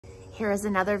Here is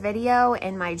another video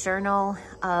in my journal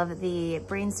of the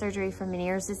brain surgery for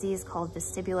Meniere's disease called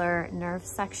vestibular nerve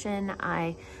section.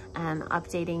 I am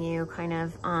updating you kind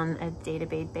of on a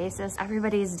day-to-day basis.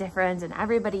 Everybody's different and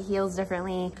everybody heals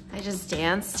differently. I just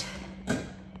danced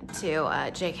to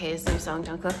JK's new song,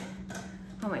 Don't Cook.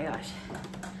 Oh my gosh.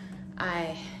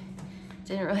 I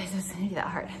didn't realize it was gonna be that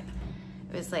hard.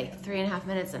 It was like 3.5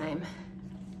 minutes and I'm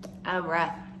out of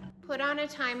breath. Put on a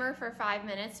timer for 5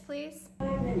 minutes, please.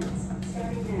 5 minutes,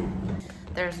 starting now.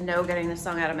 There's no getting this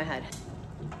song out of my head.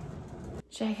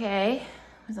 JK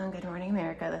was on Good Morning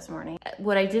America this morning.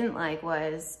 What I didn't like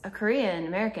was a Korean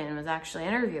American was actually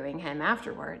interviewing him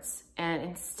afterwards. And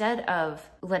instead of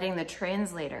letting the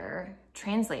translator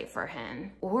translate for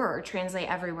him or translate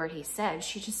every word he said,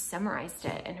 she just summarized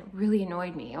it and it really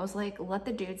annoyed me. I was like, let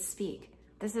the dude speak.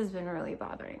 This has been really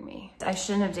bothering me. I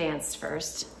shouldn't have danced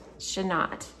first. Should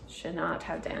not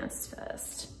have danced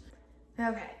first.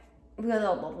 Okay.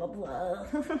 Blah, blah, blah, blah.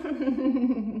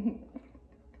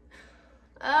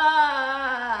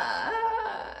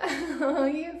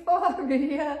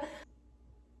 Euphoria.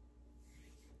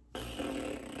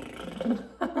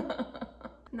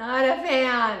 Not a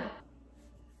fan.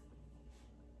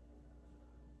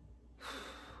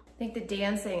 I think the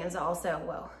dancing is also,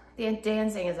 well, the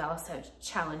dancing is also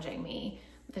challenging me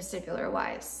vestibular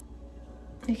wise.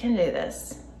 I can do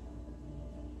this.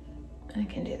 I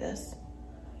can do this.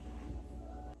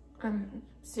 I'm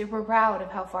super proud of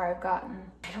how far I've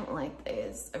gotten. I don't like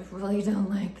these. I really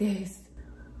don't like these.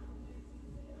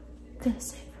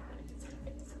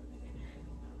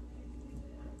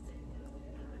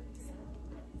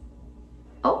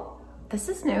 Oh, this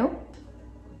is new.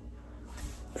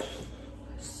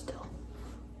 Still.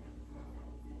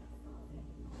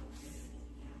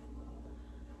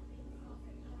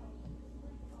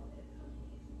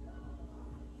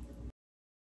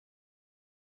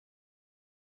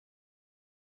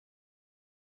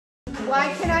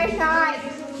 Why can I not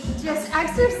just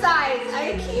exercise?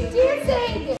 I keep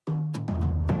dancing.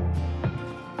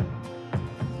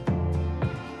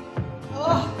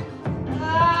 Oh,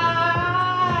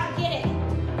 get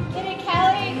it,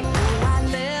 Kelly. I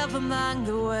live among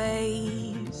the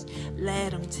waves.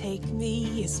 Let them take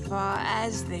me as far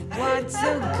as they want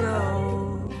to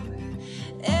go.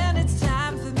 And it's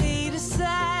time for me to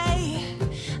say,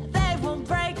 they won't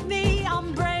break me.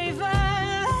 I'm braver.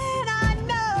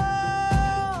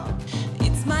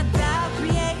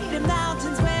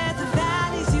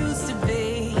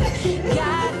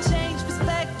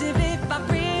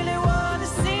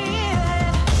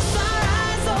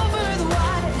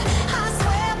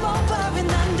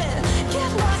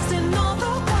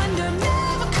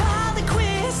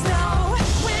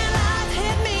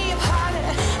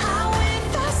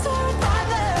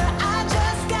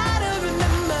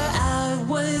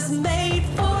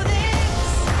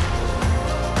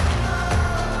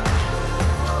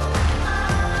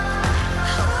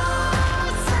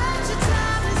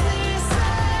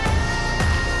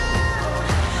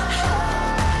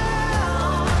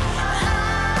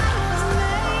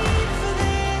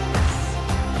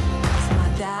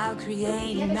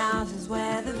 Creating mountains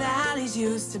where the valleys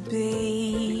used to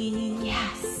be.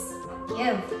 Yes,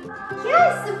 give.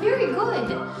 Yes, very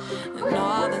good. And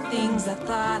all the things I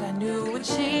thought I knew were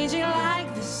changing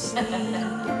like the sea. Good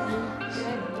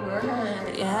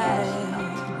word. Yeah.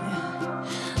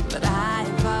 But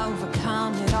I've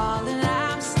overcome it all and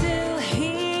I'm still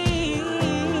here.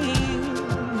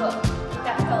 Look,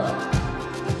 that pillow.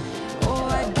 Oh,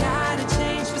 I gotta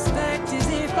change perspectives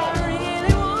if I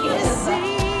really want to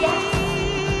see.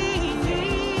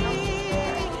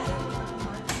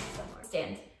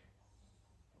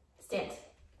 Stand.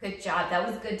 Good job. That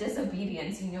was good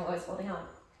disobedience. You know I was holding on.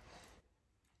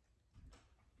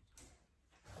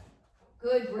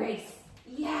 Good brace.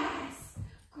 Yes.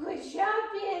 Good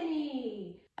job,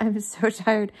 Benny. I'm so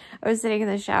tired. I was sitting in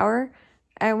the shower.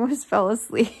 I almost fell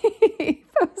asleep. I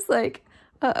was like,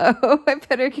 uh-oh, I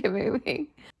better get moving.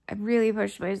 I really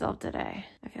pushed myself today.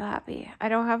 I feel happy. I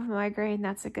don't have a migraine.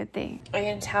 That's a good thing. I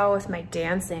can tell with my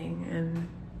dancing and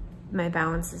my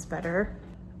balance is better.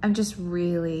 I'm just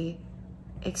really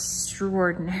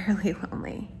extraordinarily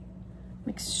lonely. I'm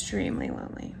extremely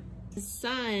lonely. The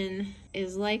sun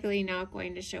is likely not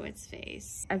going to show its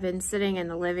face. I've been sitting in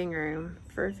the living room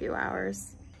for a few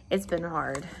hours. It's been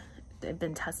hard. I've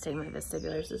been testing my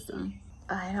vestibular system.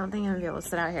 I don't think I'm gonna be able to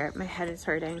sit out here. My head is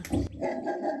hurting.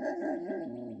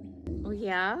 Oh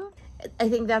yeah? I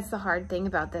think that's the hard thing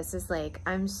about this is like,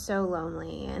 I'm so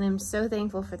lonely and I'm so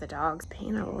thankful for the dogs.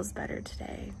 Pain level is better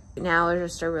today. Now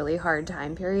is just a really hard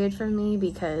time period for me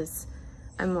because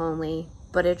I'm lonely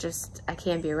but I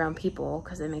can't be around people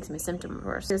because it makes my symptoms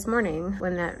worse. This morning,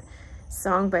 when that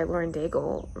song by Lauren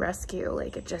Daigle, Rescue,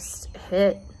 like it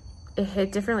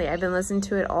hit differently. I've been listening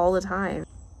to it all the time.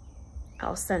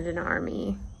 I'll send an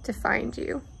army to find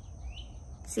you.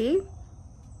 See?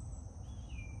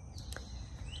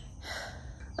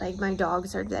 Like, my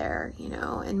dogs are there, you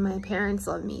know, and my parents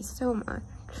love me so much.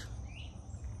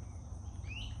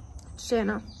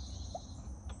 Shanna.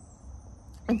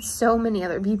 And so many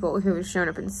other people who have shown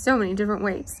up in so many different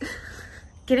ways.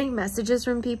 Getting messages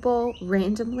from people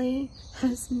randomly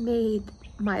has made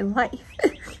my life.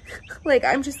 Like,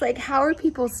 I'm just like, how are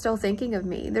people still thinking of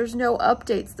me? There's no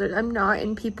updates. That I'm not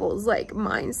in people's, like,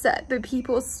 mindset, but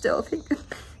people still think of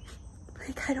me.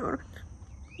 Like, I don't,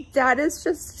 that is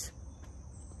just,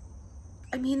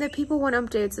 I mean, that people want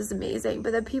updates is amazing,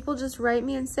 but that people just write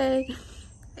me and say,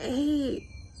 hey,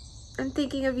 I'm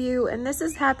thinking of you, and this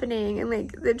is happening, and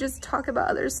like, they just talk about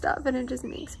other stuff, and it just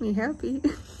makes me happy.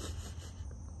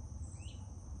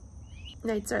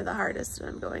 Nights are the hardest when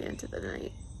I'm going into the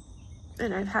night,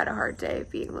 and I've had a hard day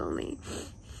being lonely.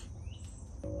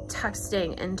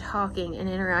 Texting and talking and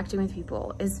interacting with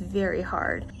people is very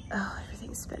hard. Oh,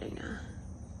 everything's spinning now.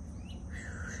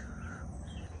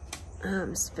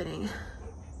 I'm spinning.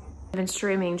 I've been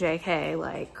streaming JK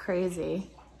like crazy.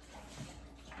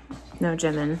 No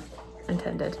Jimin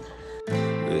intended.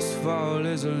 This fall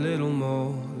is a little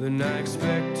more than I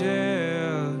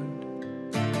expected.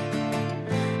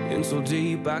 In so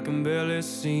deep I can barely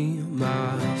see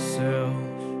myself.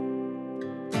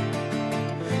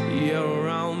 Yeah,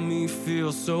 around me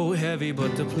feels so heavy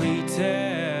but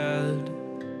depleted.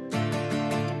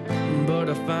 But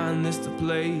I find this the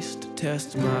place to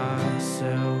test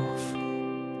myself.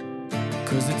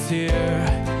 'Cause it's here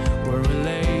where I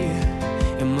lay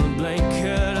in my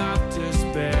blanket of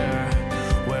despair,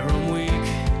 where I'm weak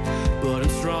but I'm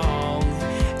strong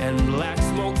and black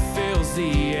smoke fills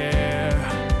the air,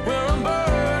 where I'm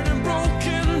burned and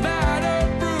broken,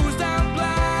 battered, bruised, I'm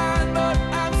blind, but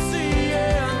I'm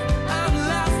seeing. I'm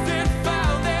lost and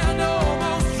found and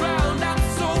almost drowned. I'm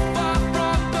so far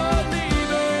from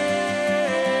believing.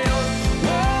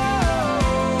 Whoa,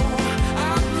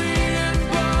 I'm bleeding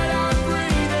but I'm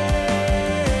breathing.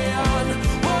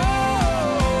 Whoa,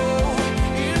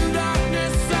 in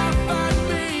darkness I find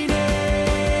meaning.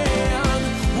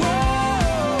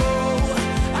 Whoa,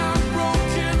 I'm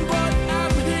broken but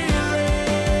I'm healing.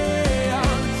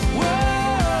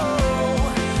 Whoa,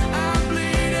 I'm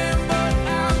bleeding but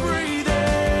I'm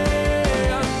breathing.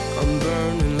 I'm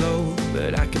burning low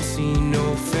but I can see no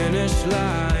finish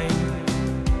line.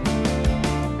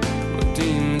 My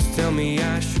demons tell me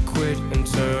I should quit and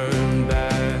turn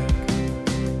back.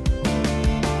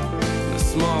 The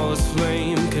smallest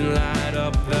flame can light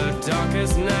up the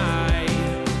darkest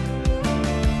night,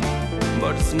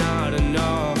 but it's not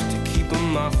enough to keep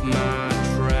them off my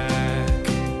track.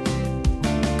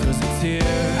 'Cause it's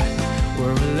here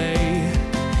where I lay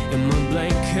in my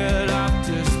blanket of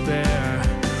despair,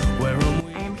 where I'm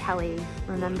I am Kelly.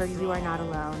 Remember, you are not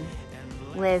alone.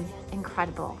 Live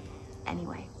incredible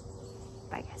anyway.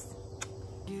 Bye, guys.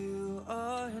 You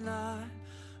are not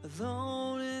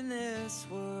alone in this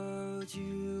world.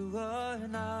 You